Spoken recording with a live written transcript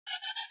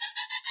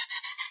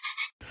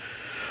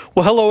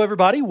Well, hello,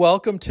 everybody.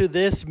 Welcome to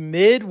this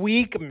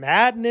midweek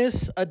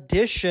madness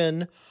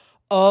edition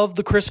of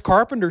the Chris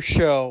Carpenter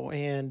Show.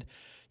 And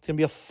it's going to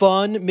be a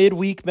fun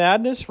midweek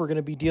madness. We're going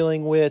to be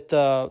dealing with,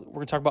 we're going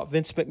to talk about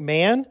Vince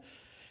McMahon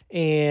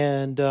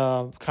and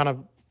kind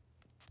of,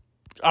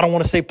 I don't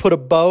want to say put a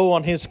bow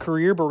on his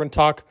career, but we're going to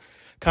talk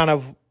kind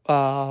of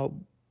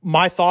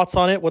my thoughts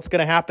on it, what's going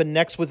to happen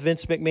next with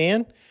Vince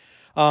McMahon.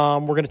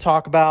 We're going to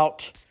talk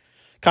about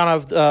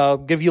kind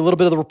of give you a little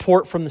bit of the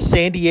report from the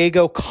San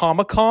Diego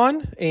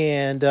Comic-Con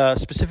and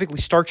specifically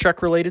Star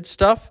Trek related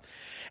stuff.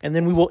 And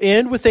then we will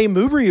end with a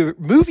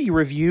movie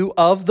review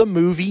of the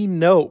movie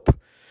Nope.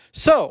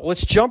 So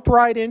let's jump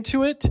right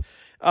into it.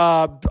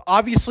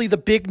 Obviously, the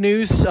big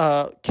news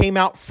came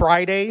out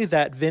Friday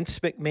that Vince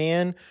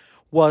McMahon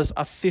was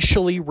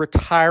officially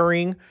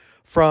retiring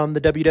from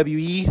the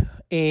WWE.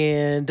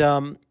 And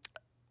I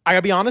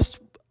gotta be honest,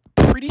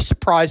 pretty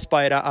surprised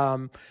by it.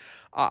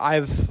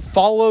 I've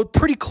followed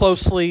pretty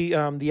closely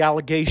the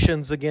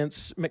allegations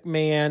against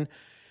McMahon.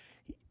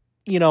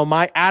 You know,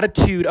 my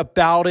attitude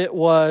about it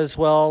was,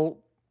 well,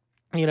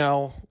 you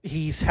know,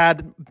 he's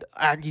had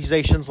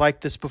accusations like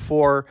this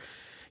before.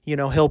 You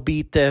know, he'll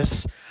beat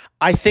this.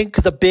 I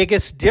think the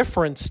biggest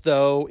difference,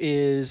 though,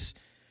 is,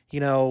 you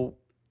know,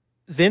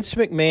 Vince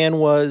McMahon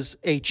was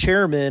a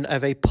chairman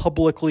of a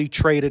publicly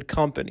traded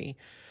company,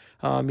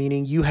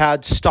 meaning you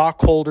had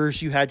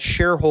stockholders, you had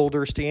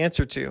shareholders to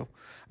answer to.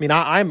 I mean,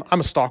 I'm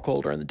a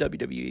stockholder in the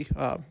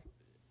WWE,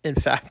 in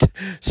fact.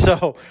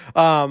 So,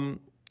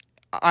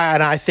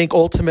 I think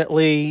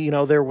ultimately, you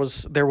know, there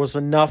was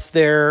enough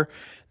there.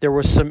 There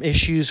was some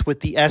issues with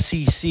the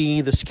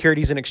SEC, the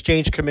Securities and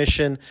Exchange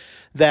Commission,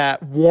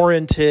 that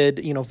warranted,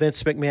 you know,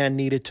 Vince McMahon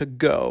needed to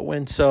go,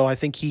 and so I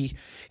think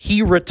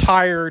he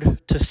retired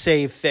to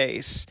save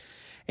face,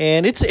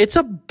 and it's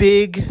a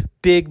big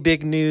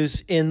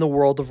news in the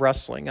world of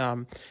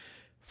wrestling.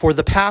 For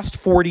the past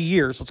 40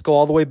 years, let's go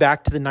all the way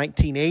back to the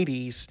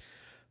 1980s,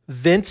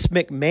 Vince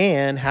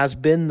McMahon has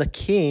been the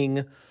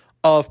king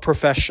of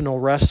professional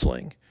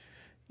wrestling.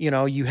 You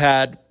know, you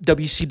had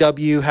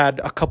WCW had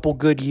a couple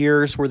good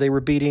years where they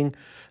were beating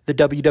the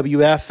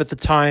WWF at the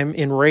time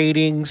in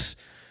ratings,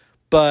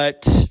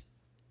 but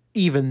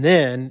even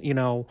then, you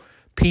know,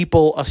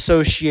 people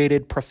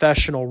associated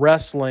professional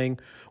wrestling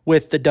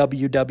with the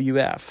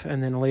WWF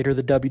and then later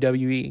the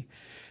WWE.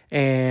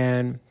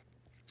 And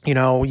you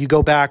know, you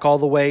go back all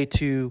the way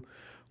to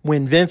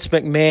when Vince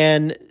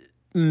McMahon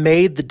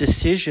made the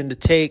decision to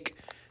take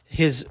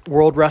his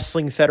World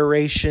Wrestling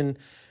Federation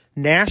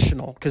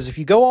national. Because if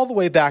you go all the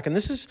way back, and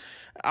this is,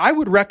 I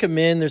would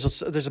recommend,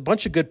 there's a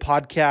bunch of good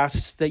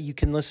podcasts that you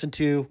can listen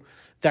to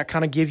that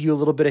kind of give you a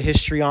little bit of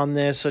history on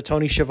this. So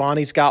Tony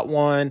Schiavone's got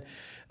one.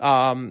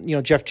 You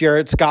know, Jeff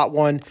Jarrett's got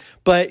one.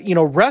 But, you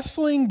know,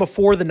 wrestling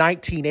before the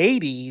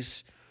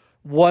 1980s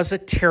was a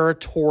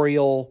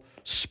territorial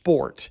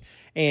sport.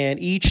 And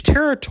each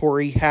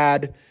territory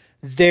had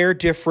their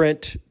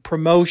different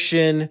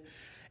promotion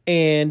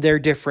and their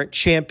different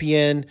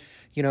champion.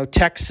 You know,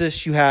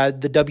 Texas, you had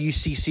the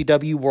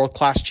WCCW, World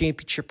Class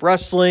Championship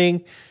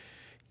Wrestling.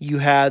 You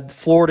had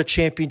Florida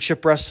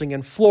Championship Wrestling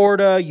in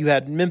Florida. You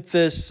had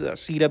Memphis,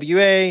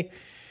 CWA.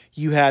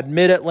 You had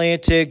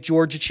Mid-Atlantic,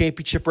 Georgia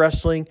Championship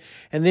Wrestling.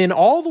 And then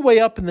all the way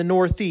up in the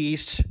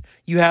Northeast,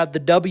 you had the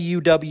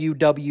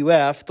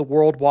WWWF, the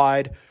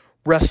Worldwide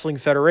Wrestling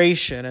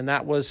Federation. And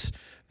that was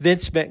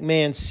Vince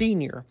McMahon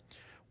Sr.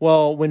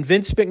 Well, when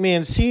Vince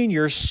McMahon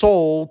Sr.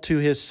 sold to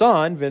his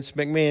son, Vince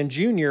McMahon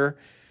Jr.,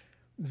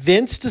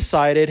 Vince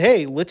decided,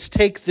 hey, let's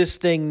take this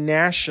thing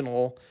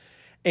national.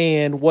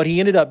 And what he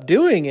ended up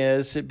doing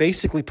is it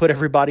basically put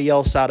everybody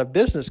else out of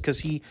business because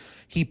he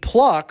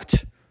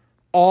plucked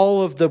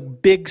all of the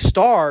big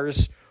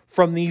stars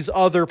from these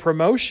other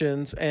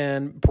promotions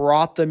and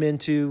brought them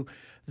into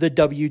the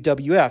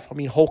WWF. I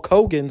mean, Hulk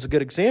Hogan's a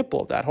good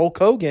example of that. Hulk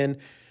Hogan,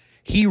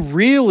 he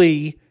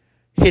really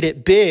hit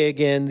it big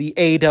in the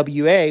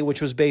AWA,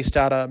 which was based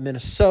out of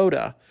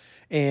Minnesota.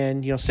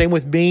 And, you know, same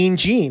with Mean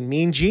Gene.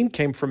 Mean Gene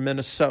came from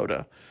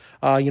Minnesota.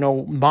 You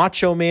know,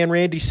 Macho Man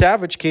Randy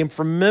Savage came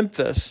from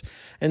Memphis.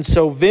 And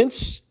so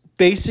Vince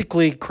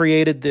basically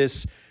created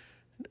this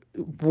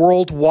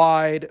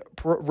worldwide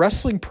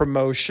wrestling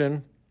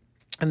promotion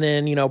and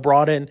then, you know,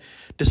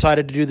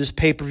 decided to do this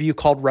pay-per-view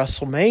called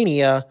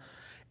WrestleMania.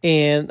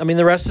 And I mean,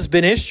 the rest has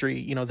been history.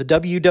 You know, the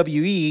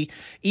WWE,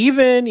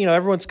 even, you know,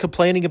 everyone's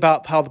complaining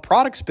about how the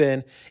product's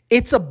been.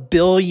 It's $1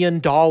 billion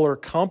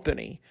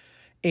company.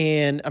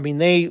 And I mean,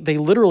 they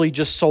literally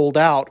just sold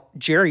out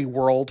Jerry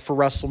World for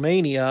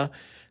WrestleMania.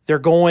 They're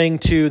going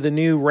to the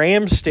new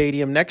Rams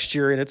Stadium next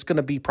year, and it's going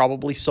to be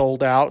probably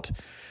sold out.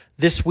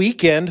 This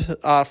weekend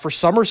for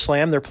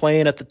SummerSlam, they're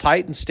playing at the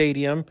Titan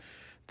Stadium.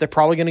 They're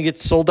probably going to get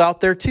sold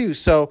out there too.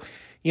 So,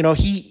 you know,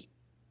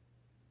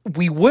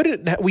 we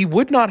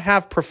would not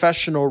have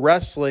professional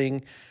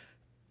wrestling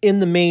in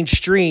the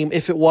mainstream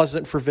if it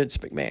wasn't for Vince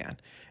McMahon.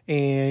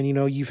 And, you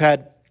know, you've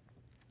had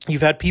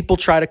people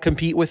try to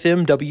compete with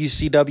him,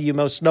 WCW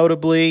most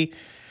notably.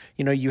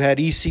 You had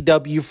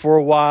ECW for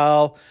a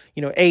while.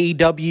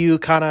 AEW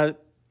kind of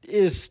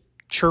is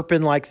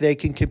chirping like they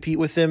can compete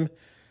with him.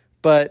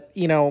 But,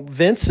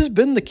 Vince has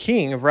been the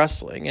king of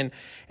wrestling.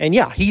 And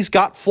yeah, he's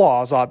got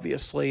flaws,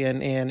 obviously.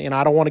 And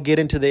I don't want to get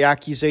into the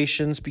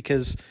accusations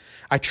because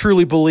I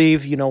truly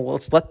believe,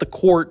 let's let the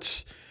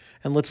courts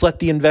and let's let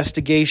the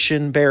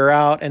investigation bear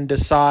out and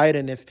decide.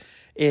 And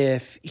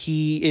if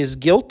he is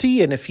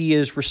guilty and if he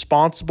is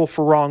responsible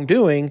for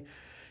wrongdoing,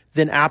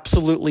 then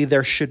absolutely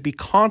there should be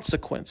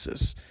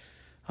consequences.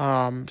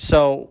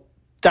 So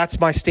that's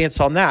my stance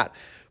on that.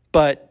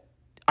 But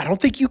I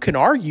don't think you can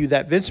argue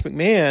that Vince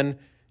McMahon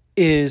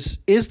is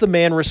the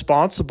man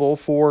responsible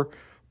for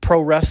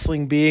pro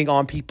wrestling being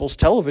on people's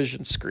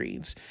television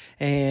screens.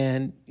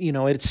 And,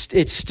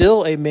 it's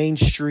still a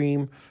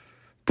mainstream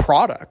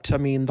product. I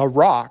mean, The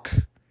Rock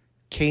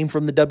came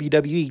from the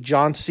WWE.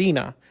 John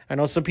Cena. I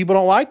know some people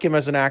don't like him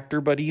as an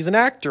actor, but he's an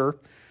actor.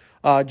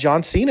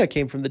 John Cena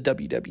came from the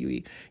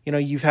WWE.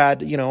 You've had,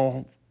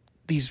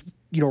 these,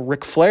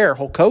 Ric Flair,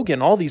 Hulk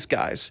Hogan, all these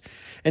guys.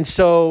 And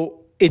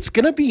so it's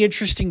going to be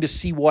interesting to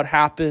see what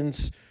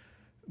happens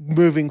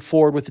moving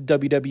forward with the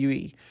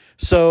WWE.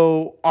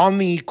 So on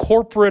the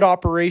corporate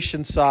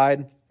operation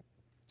side,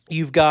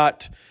 you've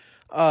got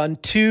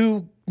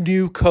two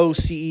new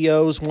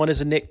co-CEOs. One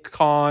is a Nick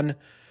Khan,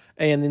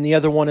 and then the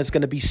other one is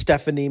going to be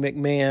Stephanie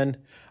McMahon,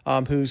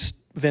 who's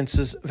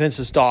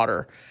Vince's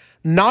daughter.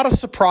 Not a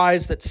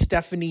surprise that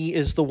Stephanie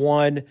is the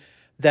one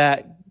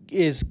that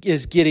is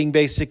getting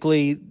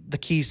basically the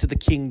keys to the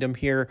kingdom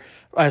here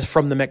as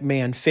from the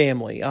McMahon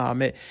family.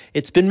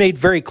 It's been made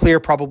very clear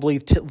probably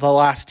the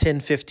last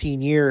 10,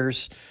 15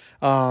 years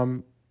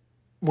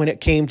when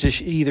it came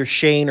to either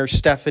Shane or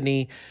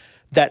Stephanie,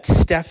 that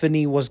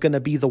Stephanie was going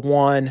to be the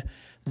one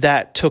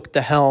that took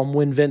the helm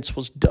when Vince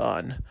was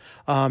done,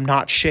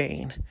 not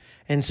Shane.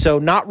 And so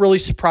not really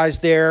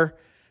surprised there.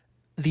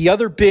 The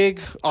other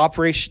big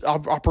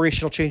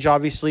operational change,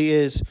 obviously,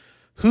 is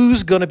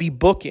who's going to be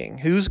booking,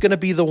 who's going to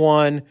be the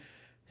one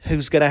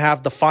who's going to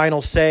have the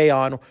final say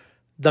on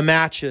the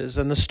matches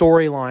and the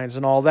storylines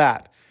and all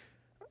that.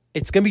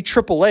 It's going to be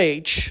Triple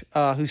H,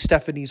 who's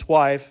Stephanie's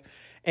wife,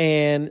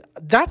 and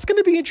that's going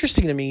to be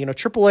interesting to me.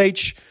 Triple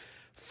H,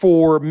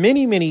 for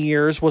many, many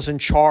years, was in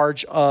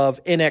charge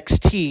of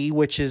NXT,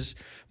 which is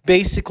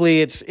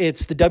basically it's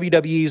the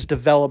WWE's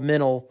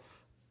developmental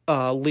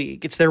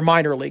league. It's their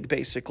minor league,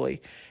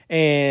 basically.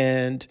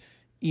 And,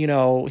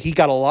 he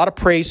got a lot of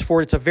praise for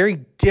it. It's a very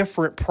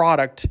different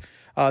product.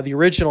 The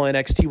original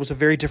NXT was a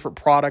very different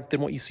product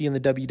than what you see in the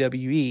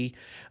WWE.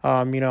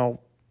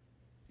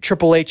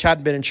 Triple H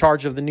hadn't been in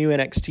charge of the new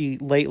NXT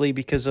lately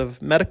because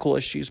of medical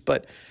issues,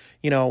 but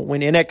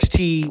when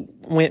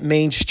NXT went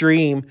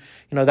mainstream,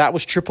 that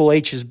was Triple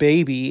H's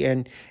baby.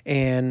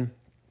 And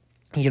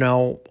you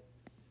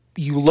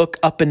look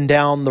up and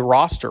down the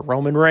roster,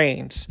 Roman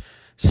Reigns,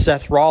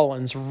 Seth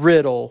Rollins,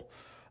 Riddle,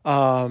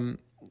 the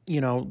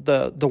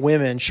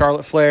women,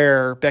 Charlotte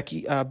Flair,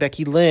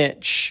 Becky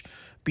Lynch,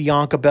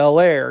 Bianca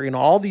Belair,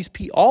 all these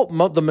people,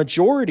 the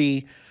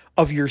majority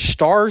of your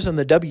stars in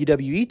the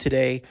WWE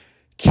today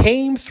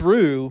came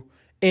through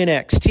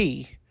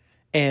NXT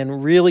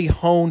and really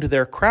honed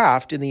their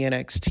craft in the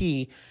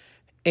NXT.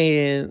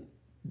 And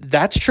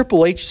that's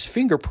Triple H's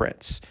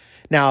fingerprints.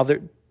 Now,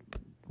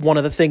 one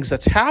of the things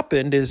that's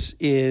happened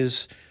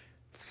is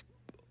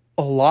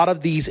a lot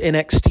of these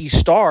NXT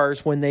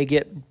stars, when they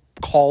get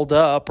called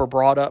up or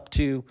brought up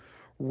to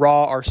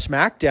Raw or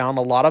SmackDown,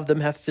 a lot of them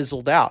have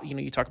fizzled out.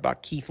 You talk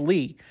about Keith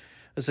Lee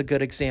is a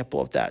good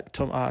example of that.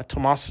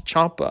 Tommaso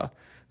Ciampa,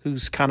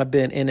 who's kind of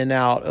been in and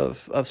out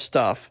of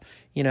stuff.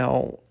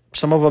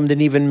 Some of them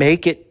didn't even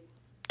make it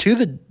to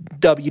the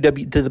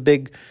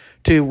WWE,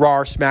 to Raw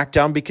or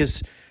SmackDown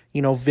because,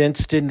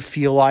 Vince didn't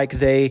feel like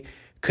they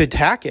could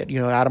hack it.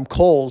 Adam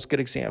Cole's a good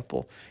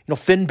example.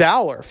 Finn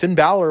Balor. Finn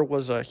Balor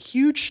was a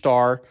huge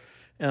star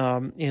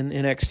in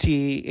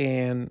NXT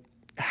and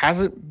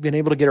hasn't been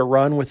able to get a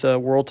run with a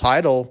world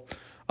title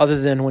other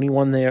than when he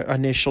won the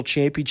initial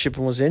championship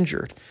and was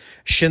injured.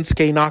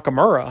 Shinsuke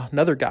Nakamura,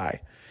 another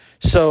guy.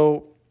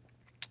 So,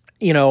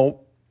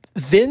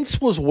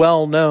 Vince was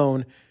well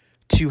known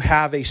to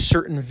have a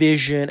certain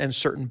vision and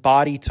certain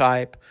body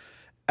type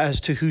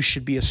as to who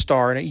should be a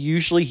star. And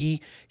usually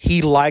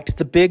he liked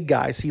the big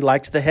guys. He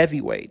liked the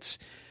heavyweights.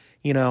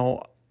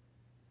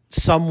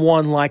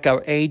 Someone like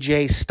a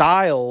AJ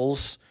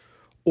Styles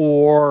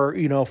or,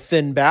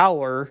 Finn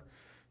Balor,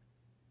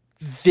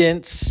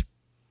 Vince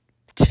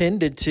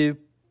tended to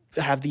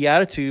have the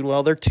attitude,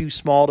 well, they're too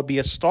small to be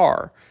a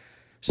star.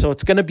 So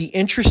it's going to be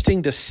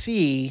interesting to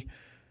see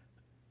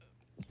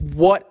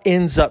what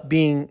ends up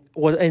happening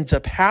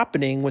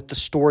with the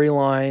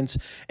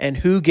storylines and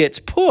who gets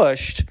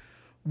pushed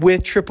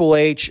with Triple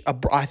H.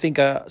 I think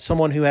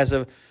someone who has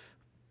a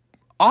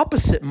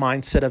opposite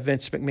mindset of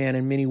Vince McMahon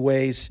in many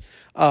ways,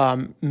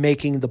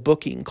 making the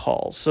booking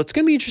calls. So it's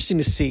going to be interesting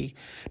to see.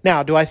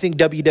 Now, do I think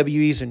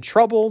WWE's in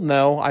trouble?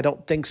 No, I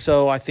don't think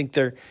so. I think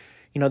they're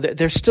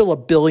still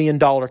 $1 billion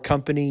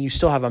company. You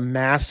still have a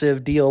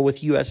massive deal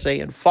with USA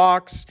and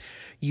Fox.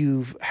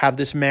 You have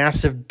this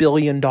massive $1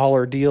 billion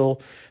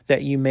deal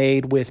that you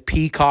made with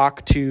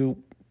Peacock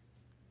to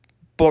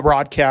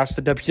broadcast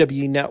the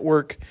WWE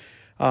network.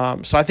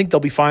 So I think they'll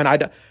be fine.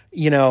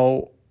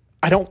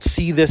 I don't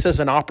see this as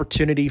an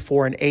opportunity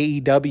for an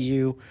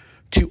AEW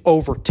to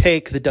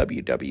overtake the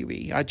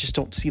WWE. I just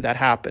don't see that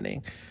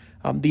happening.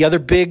 The other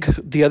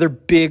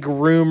big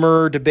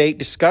rumor, debate,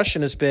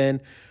 discussion has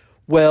been,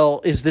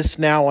 well, is this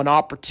now an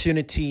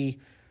opportunity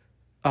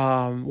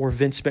where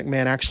Vince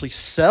McMahon actually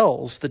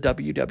sells the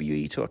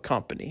WWE to a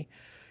company?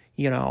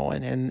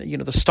 And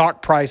the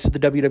stock price of the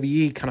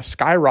WWE kind of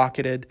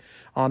skyrocketed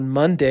on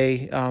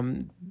Monday,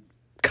 kind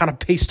of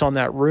based on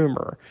that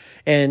rumor.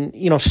 And,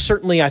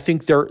 certainly I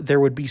think there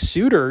would be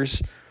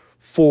suitors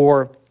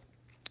for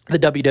the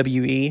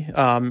WWE.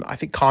 I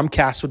think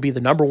Comcast would be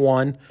the number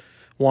one.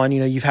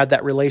 You've had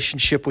that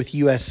relationship with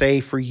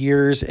USA for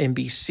years,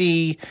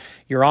 NBC,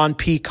 you're on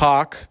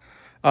Peacock.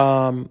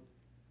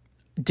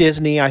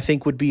 Disney, I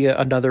think, would be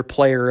another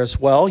player as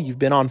well. You've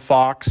been on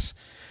Fox,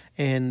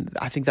 and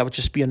I think that would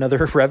just be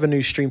another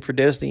revenue stream for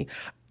Disney.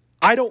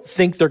 I don't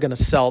think they're going to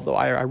sell, though.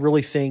 I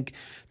really think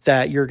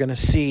that you're going to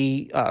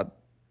see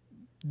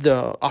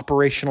the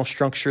operational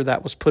structure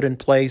that was put in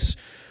place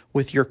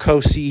with your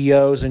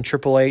co-CEOs and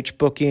Triple H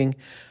booking.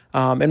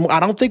 And I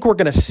don't think we're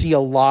going to see a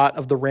lot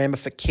of the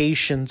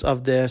ramifications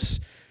of this,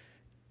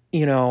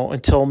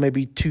 until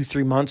maybe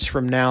 2-3 months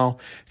from now,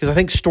 because I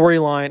think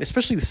storyline,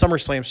 especially the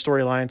SummerSlam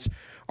storylines,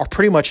 are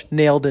pretty much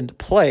nailed into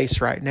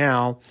place right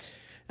now.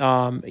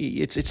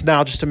 It's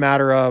now just a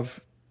matter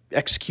of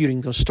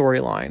executing those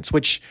storylines,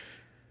 which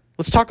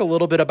let's talk a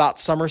little bit about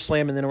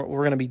SummerSlam, and then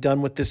we're going to be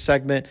done with this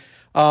segment.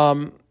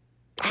 I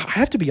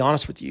have to be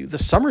honest with you. The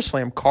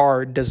SummerSlam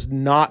card does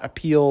not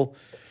appeal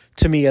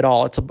to me at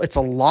all. It's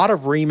a lot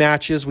of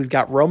rematches. We've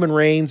got Roman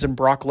Reigns and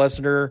Brock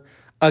Lesnar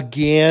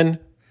again.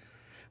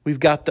 We've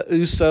got the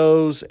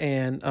Usos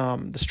and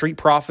the Street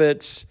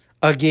Profits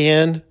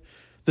again,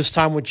 this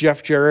time with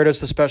Jeff Jarrett as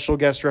the special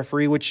guest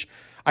referee, which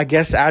I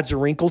guess adds a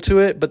wrinkle to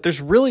it. But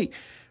there's really,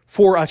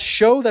 for a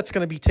show that's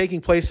going to be taking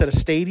place at a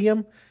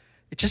stadium,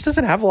 it just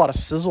doesn't have a lot of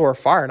sizzle or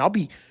fire. And I'll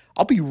be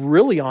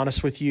really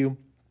honest with you.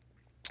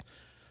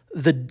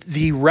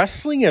 The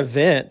wrestling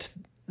event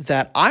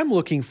that I'm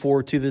looking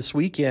forward to this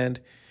weekend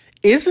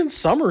isn't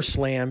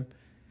SummerSlam.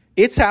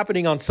 It's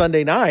happening on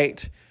Sunday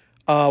night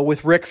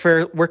with Ric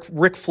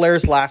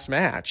Flair's last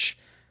match.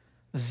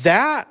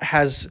 That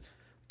has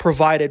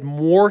provided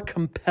more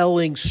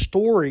compelling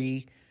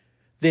story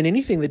than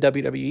anything the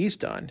WWE's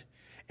done.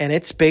 And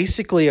it's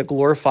basically a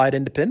glorified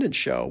independent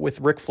show with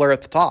Ric Flair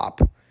at the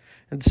top.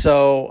 And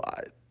so,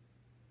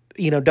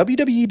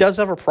 WWE does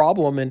have a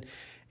problem, and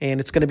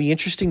it's going to be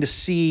interesting to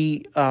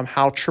see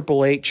how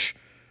Triple H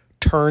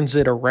turns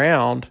it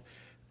around,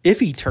 if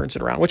he turns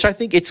it around, which I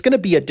think it's going to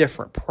be a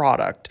different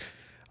product.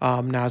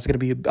 Now, is it going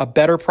to be a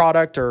better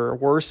product or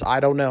worse? I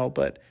don't know,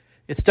 but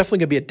it's definitely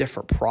going to be a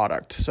different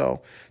product.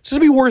 So it's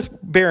going to be worth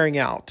bearing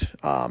out.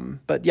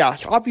 But yeah,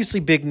 obviously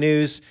big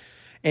news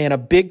and a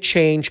big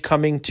change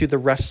coming to the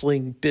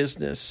wrestling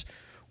business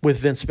with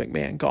Vince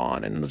McMahon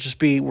gone. And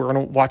we're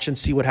going to watch and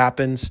see what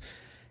happens.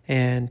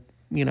 And,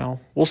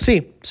 we'll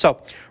see. So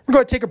we're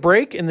going to take a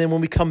break. And then when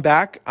we come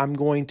back, I'm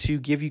going to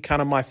give you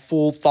kind of my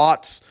full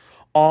thoughts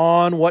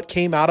on what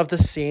came out of the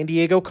San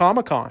Diego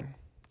Comic-Con.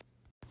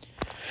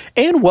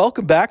 And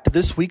welcome back to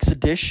this week's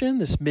edition,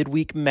 this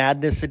Midweek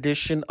Madness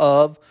edition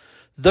of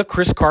The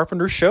Chris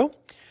Carpenter Show.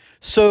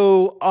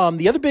 So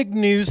the other big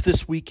news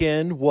this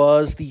weekend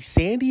was the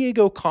San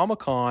Diego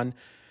Comic-Con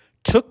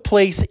took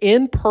place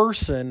in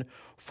person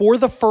for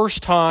the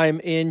first time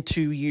in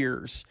 2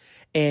 years.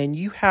 And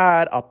you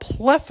had a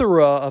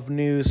plethora of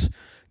news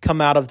come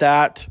out of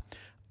that.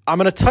 I'm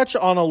going to touch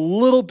on a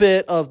little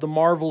bit of the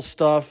Marvel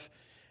stuff,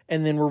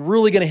 and then we're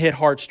really going to hit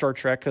hard Star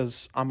Trek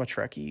because I'm a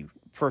Trekkie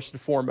first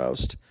and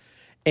foremost.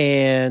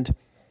 And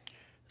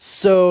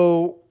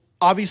so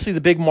obviously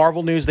the big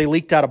Marvel news, they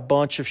leaked out a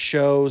bunch of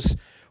shows.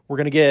 We're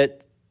going to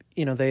get,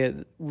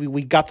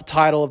 we got the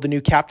title of the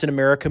new Captain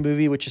America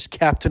movie, which is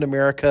Captain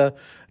America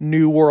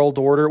New World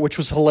Order, which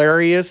was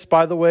hilarious,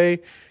 by the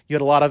way. You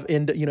had a lot of,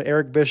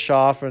 Eric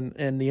Bischoff and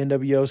the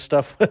NWO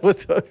stuff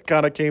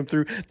kind of came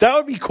through. That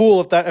would be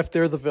cool if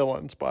they're the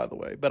villains, by the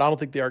way, but I don't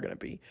think they are going to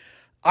be.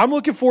 I'm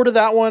looking forward to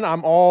that one.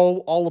 I'm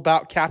all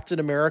about Captain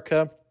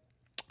America.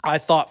 I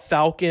thought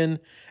Falcon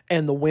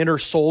and the Winter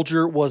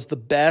Soldier was the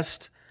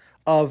best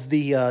of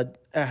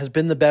has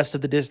been the best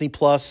of the Disney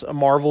Plus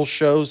Marvel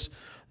shows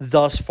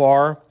thus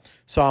far.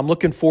 So I'm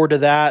looking forward to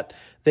that.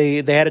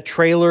 They had a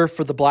trailer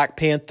for the Black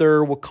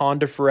Panther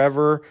Wakanda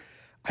Forever.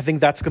 I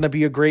think that's going to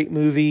be a great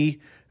movie.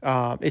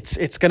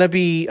 It's going to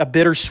be a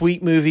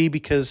bittersweet movie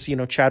because,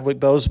 Chadwick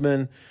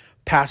Boseman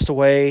passed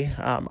away.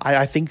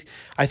 I think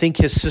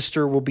his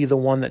sister will be the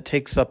one that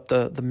takes up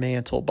the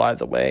mantle, by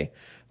the way.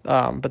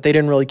 But they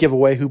didn't really give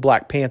away who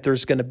Black Panther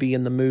is going to be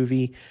in the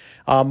movie.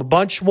 A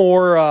bunch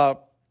more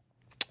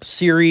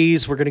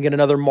series. We're going to get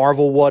another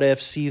Marvel What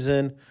If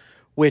season,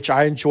 which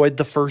I enjoyed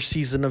the first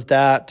season of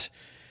that.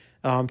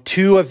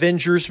 2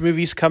 Avengers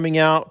movies coming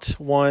out.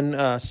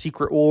 One,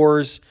 Secret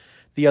Wars.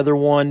 the other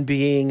one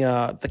being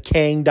the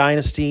Kang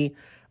Dynasty.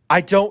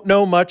 I don't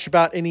know much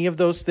about any of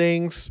those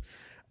things.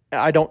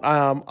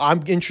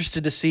 I'm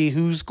interested to see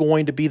who's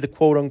going to be the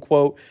quote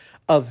unquote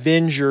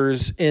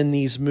Avengers in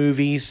these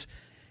movies.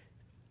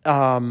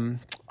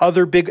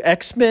 Other big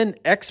X-Men,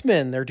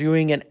 they're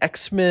doing an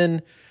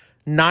X-Men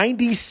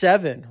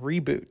 97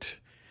 reboot.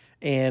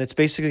 And it's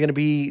basically going to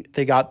be,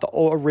 they got the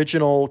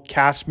original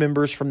cast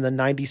members from the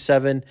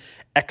 97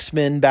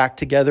 X-Men back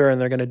together, and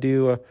they're going to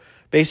do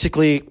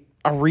basically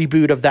a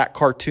reboot of that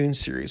cartoon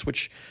series,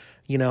 which,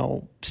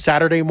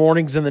 Saturday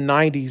mornings in the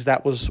 90s,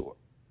 that was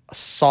a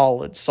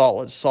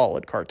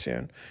solid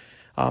cartoon.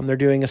 They're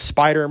doing a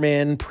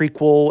Spider-Man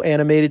prequel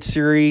animated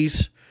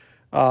series,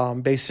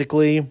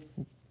 basically.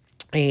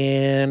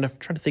 And I'm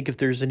trying to think if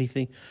there's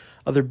anything,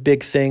 other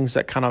big things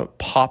that kind of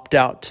popped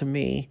out to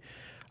me.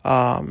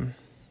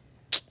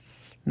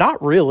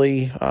 Not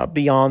really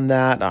beyond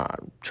that.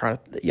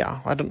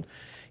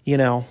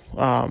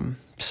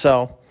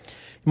 So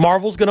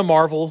Marvel's going to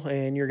Marvel,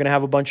 and you're going to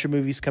have a bunch of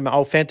movies come out.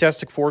 Oh,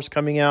 Fantastic Four's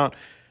coming out.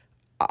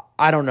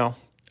 I don't know.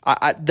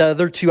 The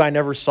other two I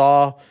never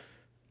saw,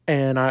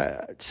 and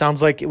it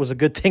sounds like it was a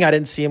good thing I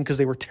didn't see them because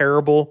they were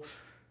terrible.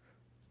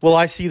 Will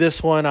I see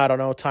this one? I don't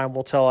know. Time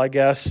will tell, I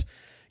guess.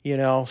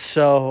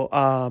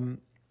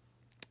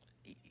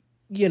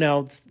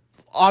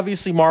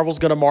 Obviously Marvel's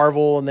going to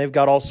Marvel, and they've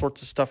got all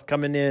sorts of stuff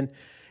coming in,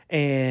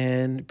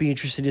 and be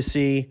interesting to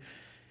see.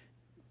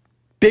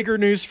 Bigger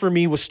news for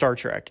me was Star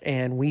Trek,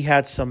 and we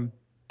had some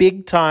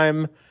big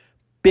time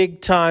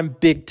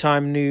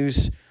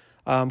news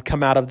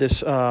come out of this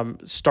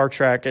Star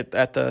Trek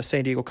at the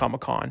San Diego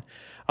Comic-Con.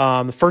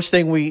 The first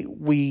thing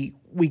we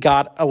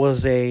got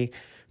was a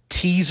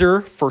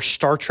teaser for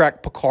Star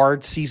Trek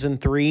Picard Season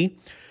 3,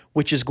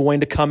 which is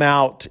going to come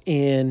out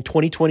in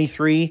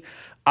 2023.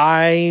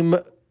 I'm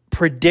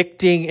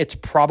predicting it's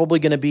probably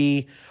going to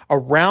be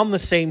around the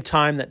same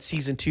time that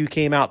Season 2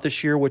 came out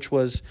this year, which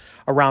was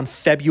around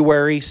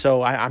February.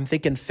 So I'm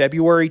thinking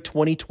February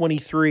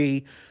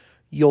 2023,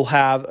 you'll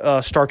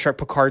have Star Trek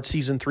Picard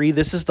Season 3.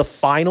 This is the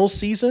final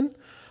season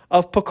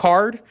of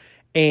Picard,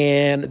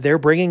 and they're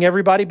bringing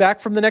everybody back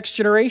from the Next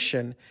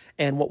Generation.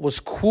 And what was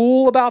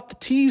cool about the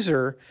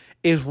teaser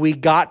is we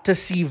got to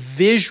see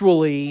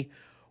visually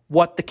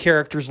what the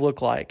characters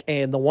look like.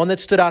 And the one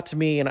that stood out to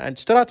me, and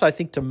stood out to, I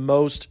think, to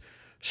most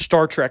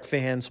Star Trek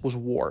fans, was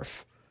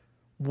Worf.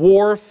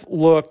 Worf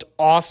looked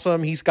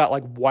awesome. He's got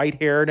like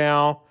white hair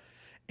now,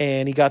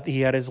 and he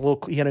had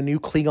a new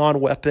Klingon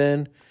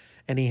weapon,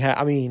 and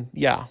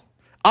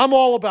I'm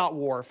all about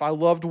Worf. I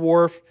loved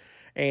Worf,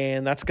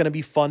 and that's going to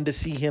be fun to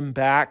see him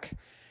back.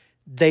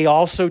 They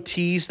also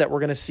teased that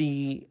we're going to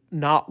see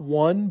not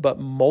one, but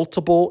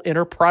multiple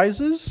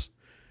Enterprises.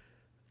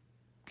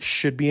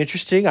 Should be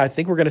interesting. I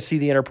think we're going to see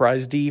the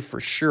Enterprise D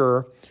for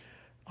sure.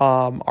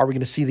 Are we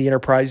going to see the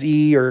Enterprise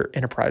E or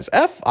Enterprise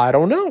F? I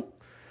don't know.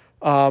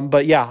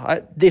 But yeah,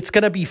 it's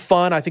going to be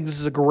fun. I think this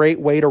is a great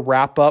way to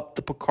wrap up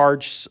the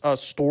Picard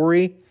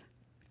story.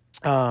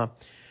 And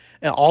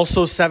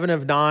also 7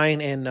 of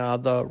 9 and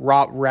the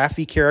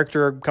Raffi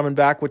character are coming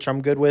back, which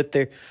I'm good with.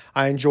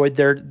 I enjoyed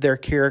their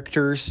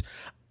characters.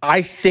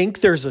 I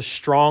think there's a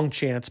strong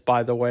chance,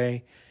 by the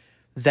way,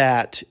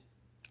 that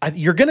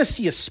you're going to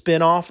see a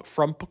spinoff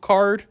from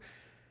Picard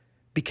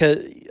because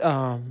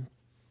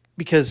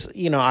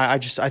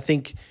I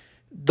think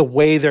the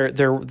way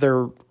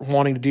they're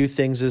wanting to do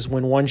things is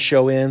when one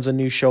show ends, a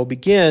new show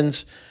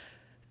begins.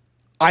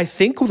 I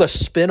think with a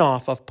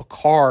spinoff of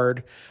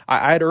Picard,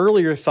 I had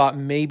earlier thought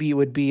maybe it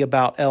would be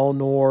about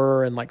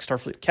Elnor and like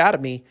Starfleet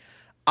Academy.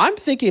 I'm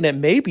thinking it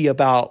may be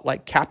about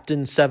like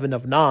Captain 7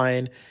 of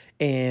 9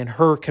 and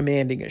her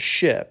commanding a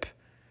ship.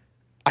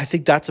 I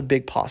think that's a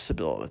big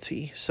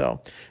possibility.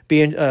 So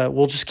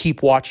we'll just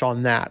keep watch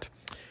on that.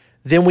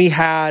 Then we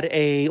had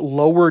a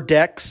Lower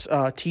Decks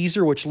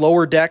teaser, which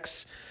Lower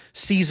Decks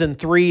Season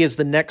 3 is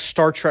the next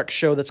Star Trek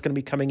show that's going to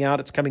be coming out.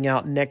 It's coming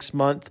out next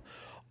month,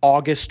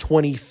 August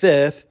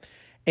 25th.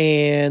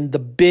 And the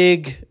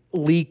big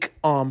leak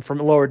from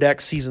Lower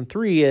Decks Season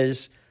 3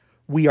 is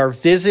we are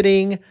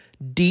visiting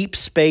Deep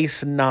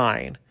Space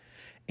Nine.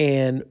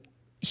 And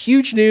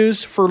huge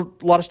news for a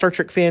lot of Star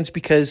Trek fans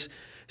because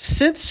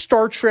since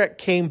Star Trek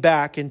came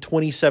back in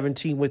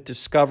 2017 with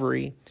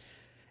Discovery,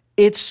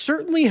 it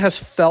certainly has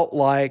felt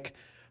like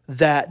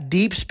that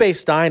Deep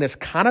Space Nine has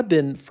kind of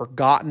been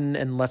forgotten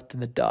and left in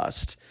the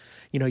dust.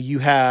 You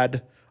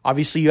have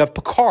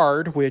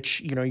Picard,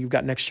 which, you've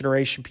got Next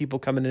Generation people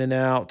coming in and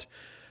out.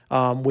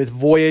 With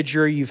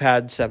Voyager, you've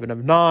had 7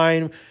 of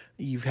 9.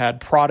 You've had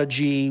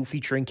Prodigy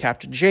featuring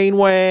Captain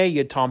Janeway. You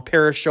had Tom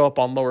Paris show up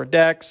on Lower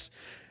Decks.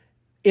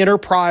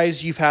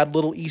 Enterprise, you've had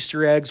little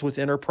Easter eggs with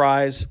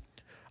Enterprise.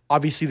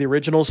 Obviously, the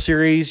original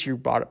series, you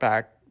brought it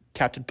back,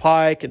 Captain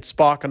Pike and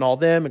Spock and all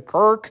them, and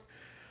Kirk.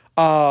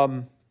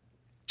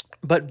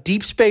 But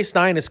Deep Space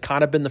Nine has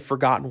kind of been the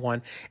forgotten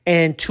one.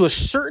 And to a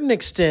certain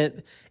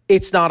extent,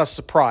 it's not a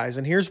surprise.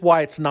 And here's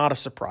why it's not a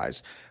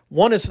surprise.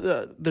 One is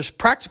there's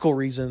practical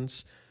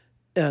reasons.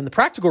 And the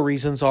practical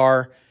reasons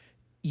are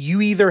you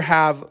either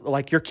have,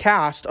 like your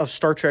cast of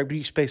Star Trek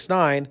Deep Space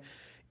Nine,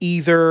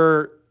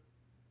 either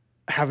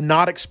have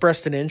not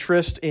expressed an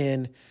interest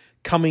in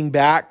coming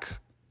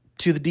back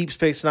to the Deep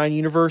Space Nine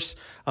universe.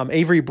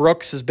 Avery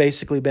Brooks has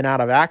basically been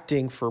out of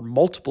acting for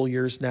multiple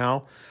years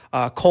now.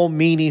 Cole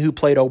Meany, who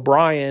played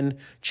O'Brien,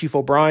 Chief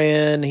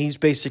O'Brien, he's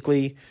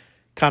basically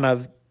kind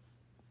of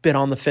been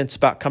on the fence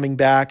about coming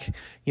back.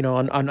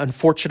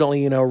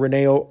 Unfortunately,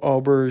 Rene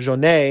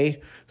Auberjonois,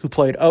 who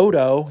played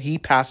Odo, he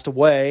passed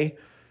away.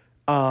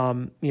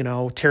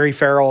 Terry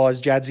Farrell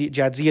as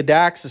Jadzia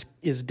Dax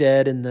is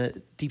dead in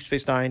the Deep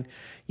Space Nine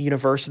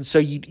universe. And so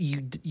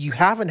you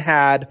haven't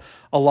had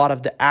a lot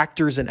of the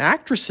actors and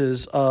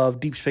actresses of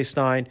Deep Space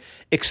Nine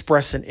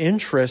express an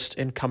interest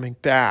in coming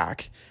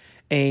back.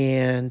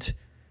 And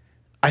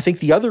I think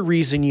the other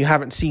reason you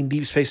haven't seen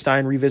Deep Space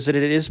Nine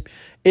revisited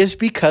is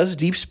because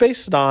Deep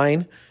Space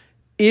Nine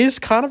is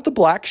kind of the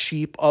black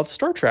sheep of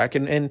Star Trek.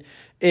 And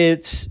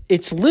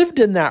it's lived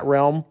in that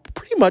realm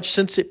pretty much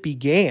since it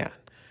began.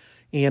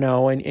 You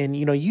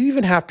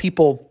even have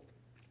people,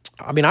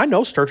 I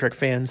know Star Trek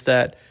fans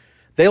that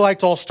they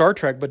liked all Star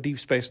Trek but Deep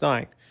Space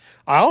Nine.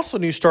 I also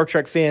knew Star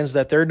Trek fans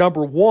that their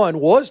number one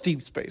was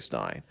Deep Space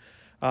Nine.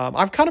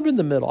 I've kind of been in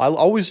the middle. I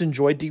always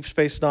enjoyed Deep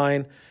Space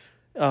Nine,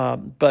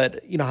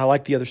 but I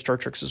like the other Star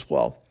Treks as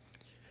well.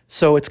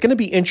 So it's going to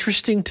be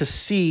interesting to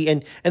see,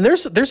 and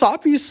there's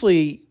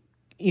obviously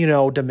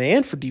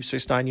demand for Deep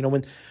Space Nine.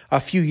 When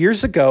a few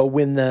years ago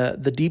when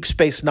the Deep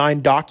Space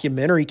Nine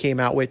documentary came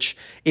out, which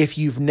if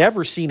you've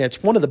never seen it,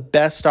 it's one of the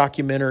best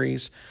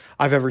documentaries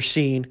I've ever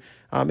seen.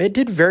 It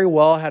did very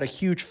well, had a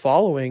huge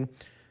following.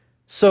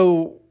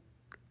 So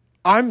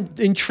I'm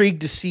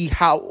intrigued to see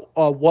how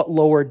what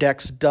Lower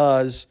Decks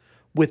does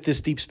with this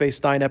Deep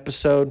Space Nine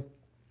episode.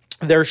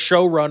 Their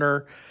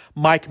showrunner,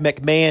 Mike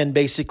McMahon,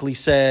 basically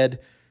said,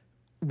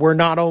 we're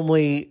not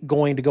only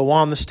going to go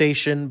on the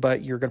station,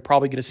 but you're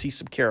probably going to see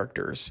some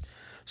characters.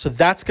 So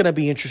that's going to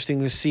be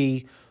interesting to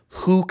see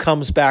who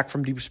comes back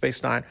from Deep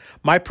Space Nine.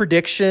 My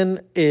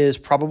prediction is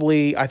I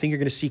think you're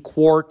going to see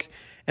Quark,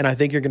 and I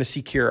think you're going to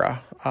see Kira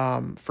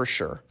for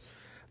sure.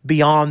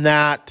 Beyond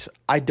that,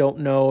 I don't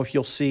know if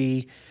you'll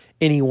see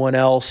anyone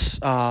else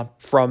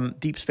from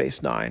Deep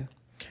Space Nine.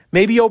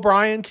 Maybe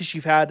O'Brien, because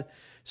you've had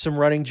some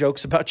running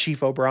jokes about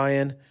Chief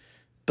O'Brien.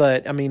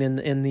 But,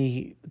 in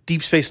the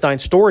Deep Space Nine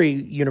story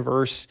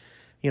universe,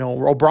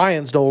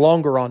 O'Brien's no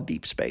longer on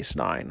Deep Space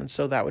Nine. And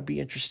so that would be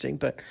interesting.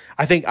 But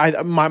I think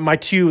my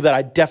two that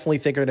I definitely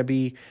think are going to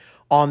be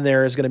on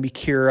there is going to be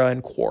Kira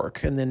and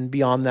Quark. And then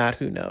beyond that,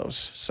 who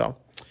knows? So,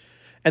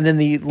 and then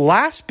the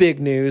last big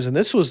news, and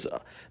this is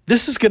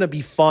going to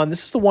be fun.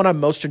 This is the one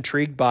I'm most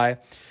intrigued by,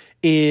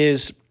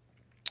 is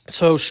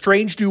so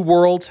Strange New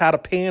Worlds had a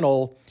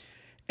panel,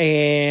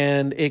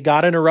 and it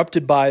got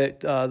interrupted by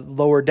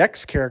Lower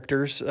Decks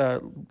actors,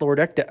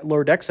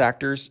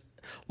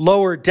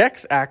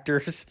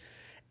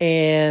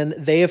 and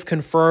they have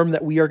confirmed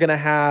that we are going to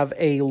have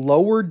a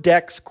Lower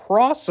Decks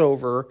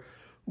crossover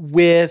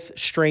with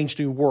Strange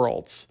New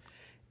Worlds.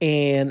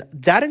 And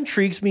that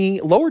intrigues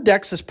me. Lower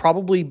Decks has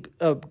probably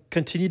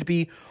continued to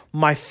be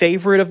my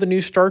favorite of the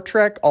new Star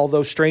Trek,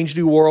 although Strange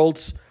New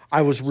Worlds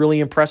I was really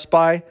impressed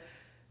by.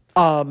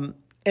 And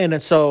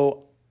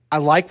so I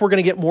like we're going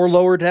to get more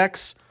Lower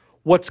Decks.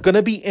 What's going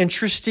to be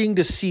interesting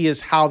to see is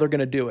how they're going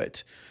to do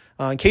it.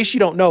 In case you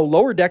don't know,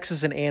 Lower Decks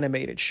is an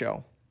animated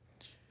show,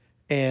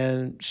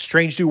 and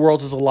Strange New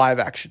Worlds is a live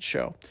action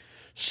show.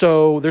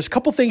 So there's a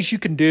couple things you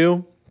can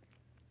do.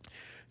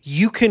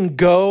 You can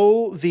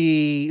go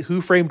the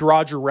Who Framed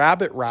Roger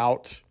Rabbit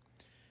route,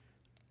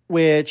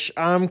 which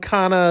I'm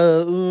kind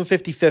of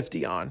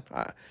 50-50 on,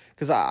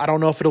 because I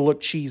don't know if it'll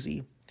look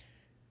cheesy.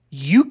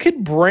 You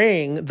could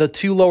bring the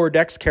two Lower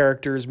Decks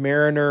characters,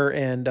 Mariner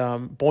and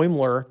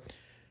Boimler,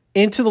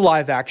 into the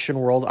live action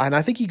world, and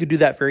I think you could do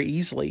that very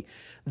easily.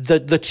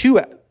 The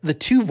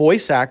two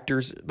voice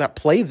actors that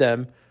play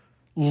them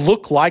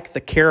look like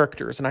the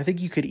characters, and I think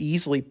you could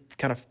easily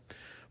kind of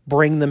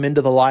bring them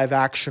into the live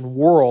action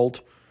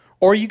world,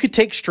 or you could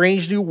take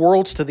Strange New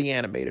Worlds to the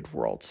animated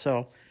world.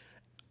 So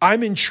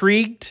I'm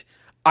intrigued.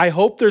 I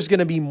hope there's going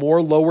to be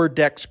more Lower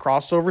Decks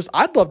crossovers.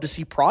 I'd love to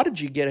see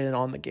Prodigy get in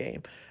on the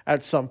game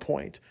at some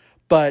point,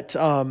 but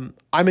I'm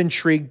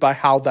intrigued by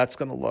how that's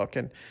going to look.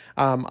 And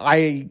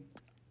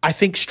I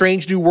think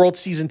Strange New World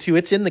Season 2,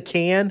 it's in the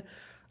can.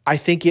 I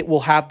think it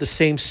will have the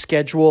same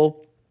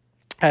schedule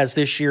as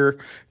this year,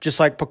 just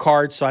like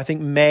Picard. So I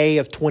think May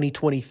of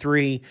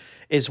 2023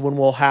 is when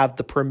we'll have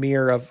the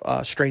premiere of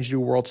Strange New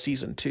World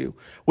Season 2,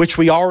 which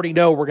we already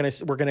know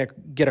we're gonna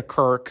get a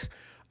Kirk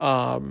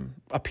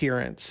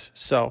appearance.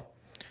 So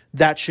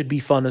that should be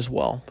fun as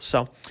well.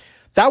 So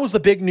that was the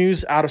big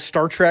news out of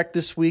Star Trek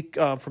this week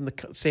from the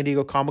San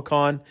Diego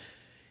Comic-Con.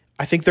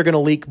 I think they're going to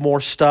leak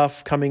more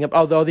stuff coming up.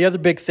 Although the other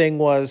big thing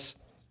was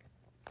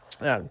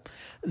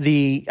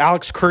the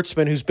Alex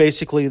Kurtzman, who's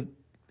basically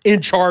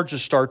in charge of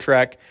Star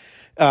Trek,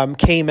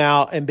 came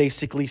out and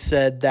basically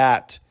said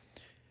that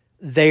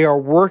they are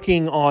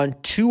working on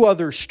 2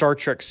 other Star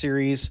Trek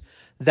series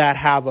that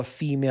have a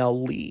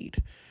female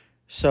lead.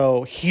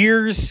 So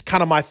here's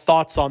kind of my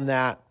thoughts on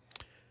that.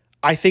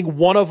 I think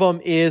one of them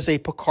is a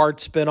Picard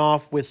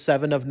spinoff with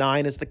Seven of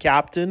Nine as the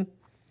captain,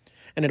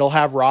 and it'll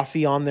have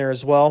Rafi on there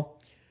as well.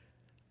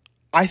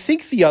 I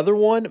think the other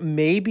one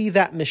may be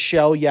that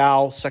Michelle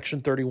Yeoh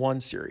Section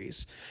 31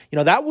 series.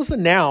 That was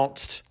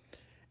announced,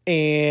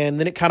 and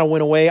then it kind of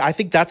went away. I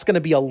think that's going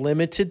to be a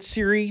limited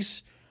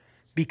series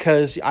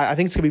because I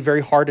think it's going to be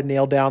very hard to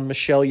nail down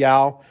Michelle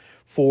Yeoh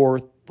for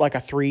like a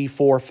 3,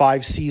 4,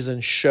 5 season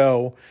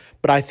show.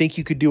 But I think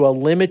you could do a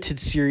limited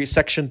series,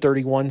 Section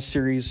 31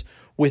 series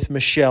with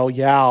Michelle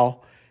Yeoh,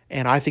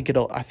 and I think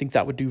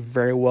that would do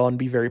very well and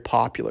be very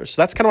popular.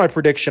 So that's kind of my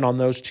prediction on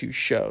those two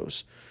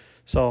shows.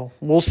 So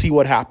we'll see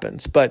what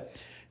happens.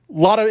 But a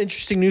lot of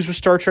interesting news with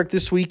Star Trek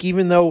this week,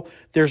 even though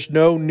there's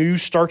no new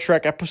Star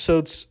Trek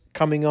episodes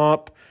coming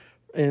up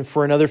and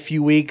for another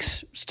few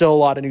weeks, still a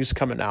lot of news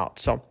coming out.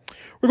 So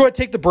we're going to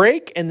take the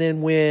break, and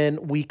then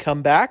when we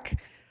come back,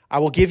 I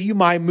will give you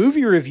my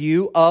movie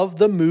review of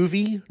the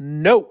movie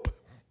Nope.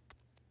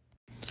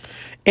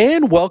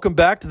 And welcome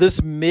back to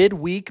this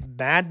midweek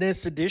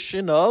madness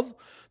edition of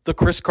the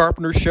Chris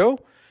Carpenter Show.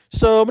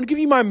 So I'm going to give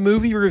you my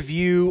movie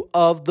review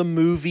of the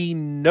movie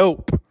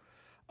Nope.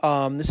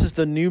 This is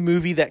the new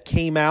movie that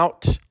came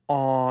out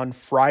on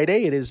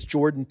Friday. It is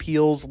Jordan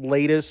Peele's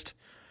latest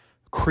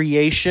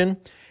creation.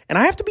 And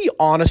I have to be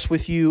honest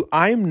with you,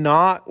 I'm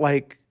not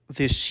like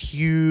this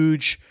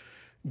huge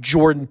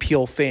Jordan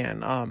Peele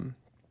fan.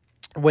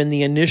 When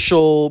the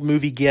initial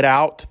movie Get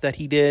Out that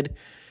he did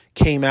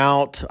came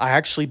out, I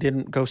actually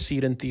didn't go see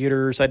it in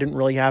theaters. I didn't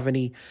really have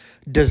any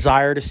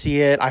desire to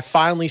see it. I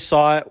finally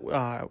saw it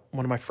at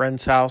one of my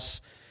friend's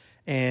house,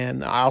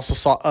 and I also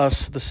saw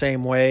Us the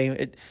same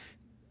way.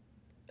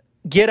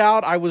 Get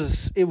Out,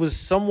 it was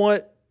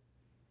somewhat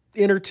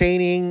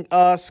entertaining.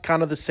 Us,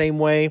 kind of the same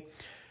way.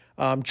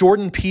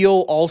 Jordan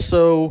Peele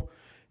also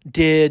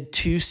did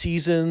 2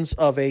 seasons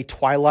of a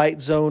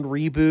Twilight Zone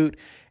reboot,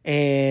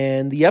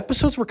 and the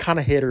episodes were kind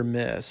of hit or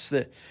miss.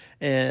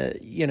 And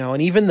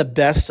even the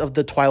best of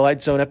the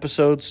Twilight Zone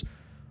episodes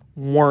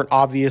weren't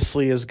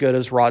obviously as good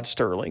as Rod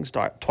Sterling's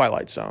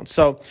Twilight Zone.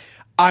 So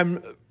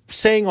I'm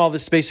saying all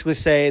this to basically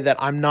say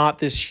that I'm not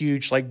this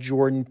huge like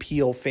Jordan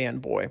Peele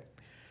fanboy.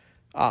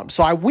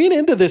 So I went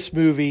into this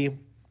movie.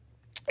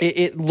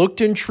 It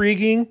looked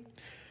intriguing,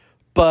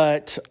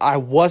 but I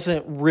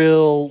wasn't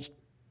real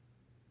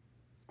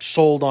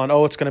sold on,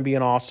 it's going to be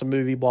an awesome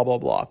movie, blah, blah,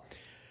 blah.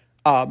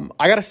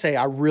 I got to say,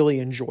 I really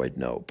enjoyed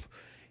Nope.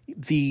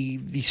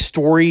 The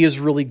story is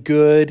really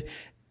good.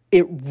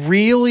 It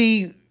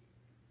really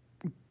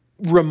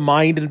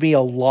reminded me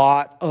a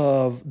lot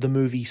of the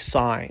movie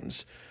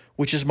Signs,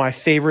 which is my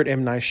favorite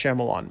M. Night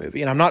Shyamalan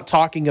movie. And I'm not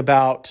talking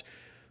about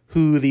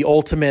who the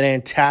ultimate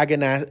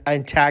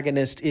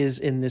antagonist is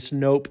in this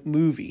Nope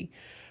movie,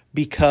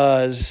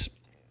 because,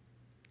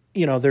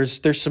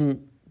 there's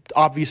some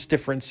obvious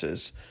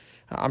differences.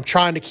 I'm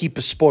trying to keep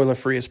as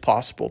spoiler-free as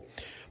possible.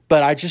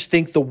 But I just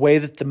think the way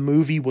that the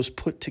movie was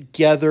put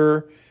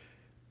together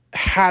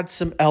had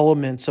some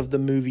elements of the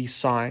movie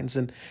Signs,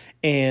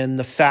 and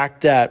the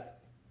fact that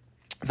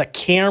the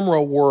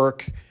camera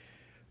work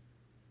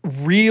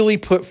really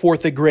put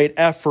forth a great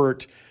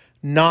effort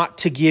not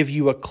to give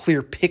you a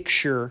clear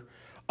picture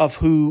of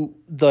who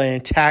the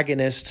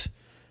antagonist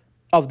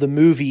of the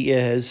movie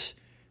is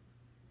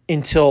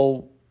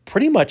until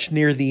pretty much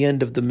near the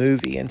end of the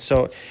movie. And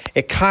so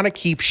it kind of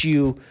keeps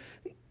you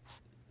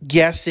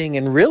guessing,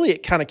 and really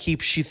it kind of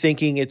keeps you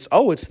thinking it's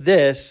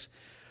this,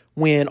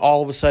 when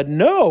all of a sudden,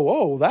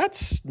 no,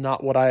 that's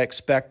not what I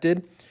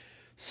expected.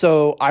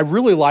 So I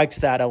really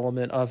liked that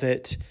element of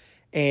it,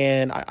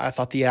 and I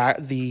thought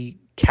the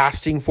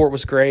casting for it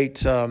was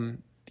great.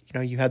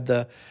 You had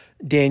the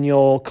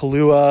Daniel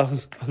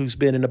Kaluuya, who's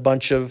been in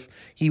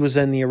he was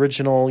in the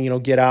original,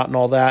 Get Out and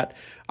all that.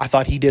 I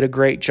thought he did a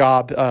great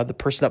job. The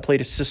person that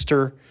played his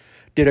sister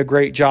did a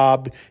great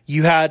job.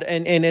 You had,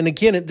 and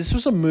again, this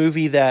was a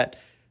movie that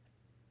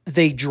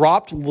they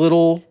dropped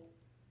little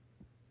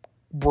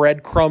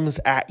breadcrumbs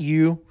at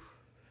you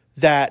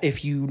that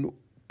if you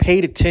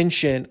paid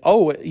attention,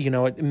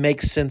 it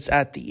makes sense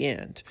at the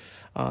end.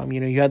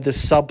 You had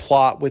this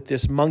subplot with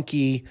this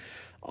monkey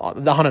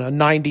on a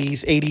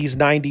 90s, 80s,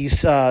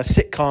 90s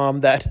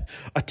sitcom that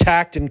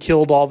attacked and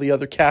killed all the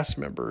other cast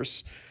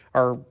members,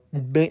 or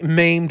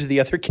maimed the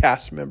other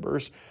cast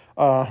members.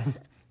 And,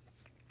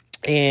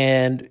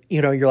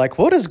 you're like,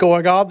 what is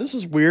going on? This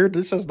is weird.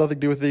 This has nothing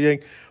to do with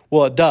anything.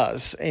 Well, it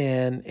does.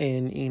 And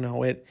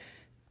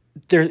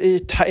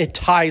it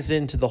ties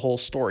into the whole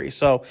story.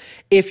 So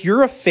if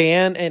you're a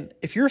fan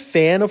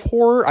of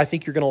horror, I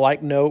think you're going to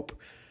like Nope.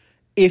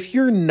 If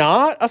you're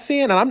not a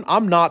fan, and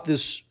I'm not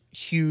this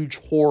huge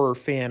horror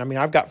fan. I mean,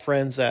 I've got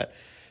friends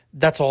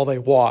that's all they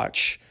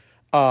watch.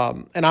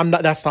 And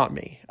that's not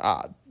me.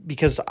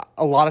 Because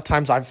a lot of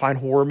times I find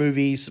horror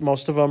movies,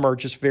 most of them are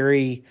just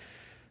very,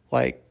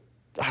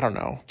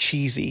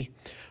 cheesy.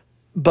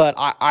 But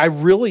I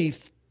really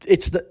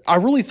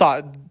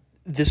thought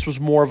this was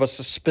more of a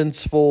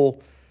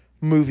suspenseful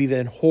movie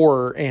than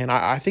horror, and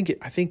I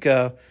think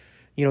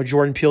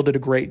Jordan Peele did a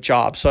great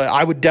job. So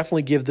I would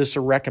definitely give this a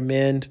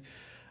recommend.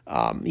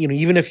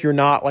 Even if you're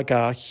not like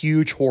a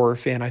huge horror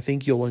fan, I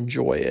think you'll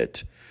enjoy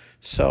it.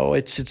 So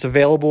it's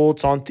available.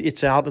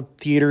 It's out in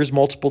theaters,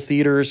 multiple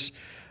theaters.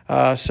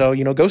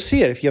 So go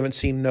see it if you haven't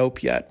seen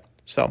Nope yet.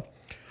 So,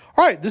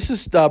 all right, this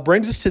is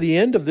brings us to the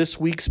end of this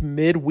week's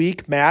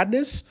midweek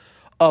madness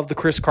of the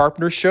Chris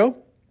Carpenter Show.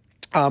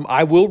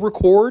 I will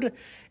record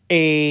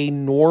a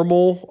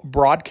normal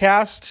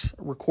broadcast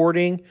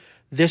recording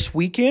this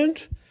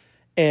weekend,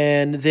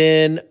 and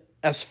then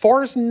as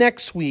far as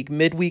next week,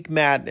 midweek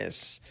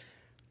madness,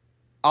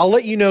 I'll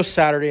let you know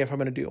Saturday if I'm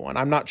going to do one.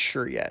 I'm not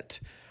sure yet.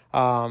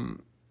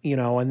 And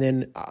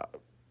then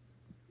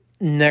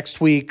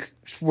next week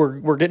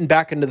we're getting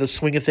back into the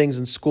swing of things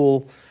in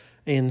school,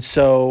 and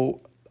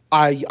so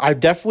I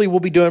definitely will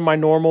be doing my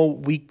normal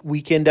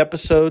weekend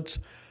episodes.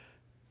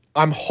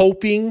 I'm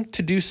hoping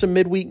to do some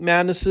midweek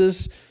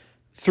madnesses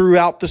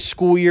throughout the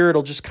school year.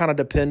 It'll just kind of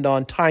depend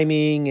on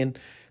timing and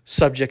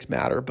subject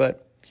matter,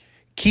 but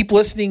keep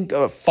listening.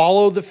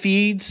 Follow the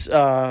feeds,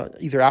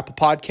 either Apple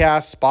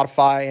Podcasts,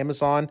 Spotify,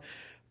 Amazon.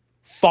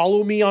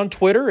 Follow me on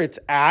Twitter. It's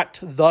at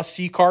The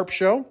C Carp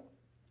Show.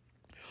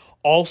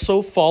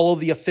 Also follow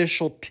the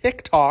official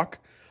TikTok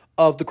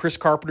of the Chris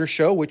Carpenter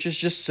Show, which is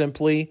just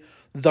simply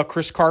The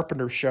Chris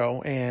Carpenter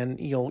Show. And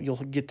you'll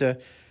get to,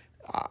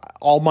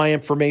 all my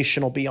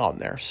information will be on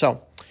there.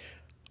 So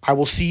I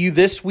will see you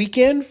this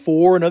weekend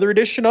for another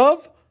edition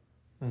of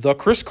The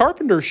Chris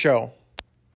Carpenter Show.